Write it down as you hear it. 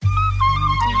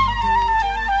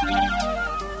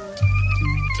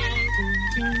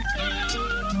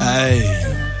Ayy.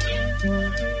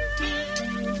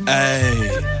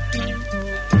 Ayy.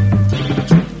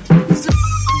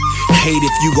 Hate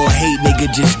if you gon' hate,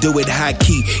 nigga, just do it high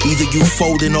key. Either you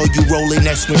folding or you rolling,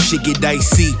 that's when shit get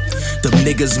dicey. Them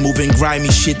niggas moving grimy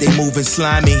shit, they moving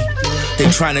slimy. They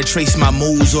tryna trace my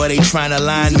moves or they tryna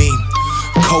line me.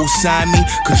 Co-sign me,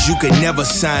 cause you could never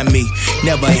sign me.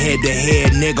 Never head to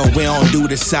head, nigga, we don't do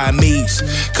the Siamese.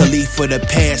 Khalif for the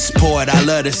passport, I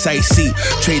love the sightsee.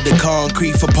 Trade the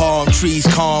concrete for palm trees,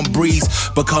 calm breeze.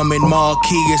 Becoming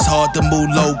marquee, it's hard to move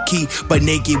low-key. But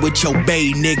naked with your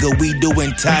bae, nigga, we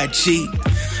doing Tai Chi.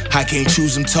 I can't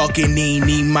choose them talking knee,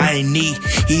 my knee.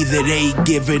 Either they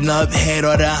giving up head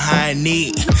or the high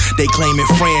knee. They claiming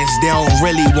friends, they don't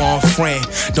really want friend.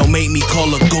 Don't make me call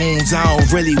the goons, I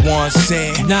don't really want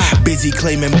sin. Nah. Busy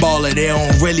claiming baller, they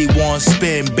don't really want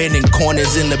spin. Bending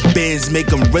corners in the bins, make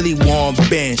them really want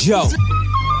bend. Yo,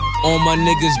 all my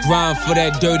niggas grind for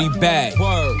that dirty bag.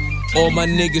 Word. All my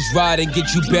niggas ride and get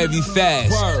you very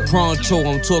fast. Word. Pronto,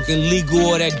 I'm talking legal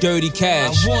or that dirty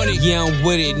cash. Yeah, I'm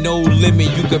with it, no limit,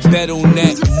 you can bet on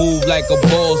that. Move like a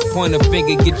boss, point a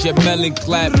finger, get your melon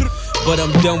clap. But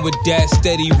I'm done with that,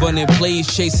 steady running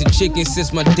plays, chasing chickens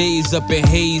since my days up in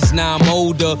Hayes. Now I'm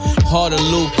older, heart a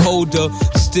little colder.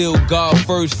 Still God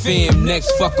first, fam, next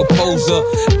fuck a poser.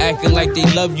 Acting like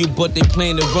they love you, but they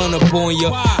plan to run up on you.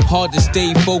 Hard to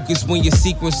stay focused when your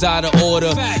sequence out of order.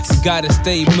 You gotta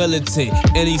stay militant.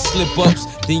 Any slip-ups,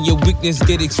 then your weakness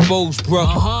get exposed,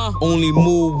 bruh. Only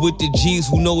move with the G's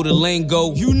who know the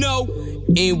lingo. You know.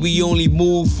 And we only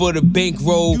move for the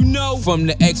bankroll. You know. From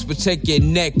the X, protect your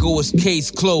neck or it's case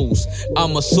closed.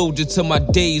 I'm a soldier till my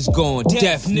days gone.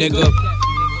 Deaf, nigga.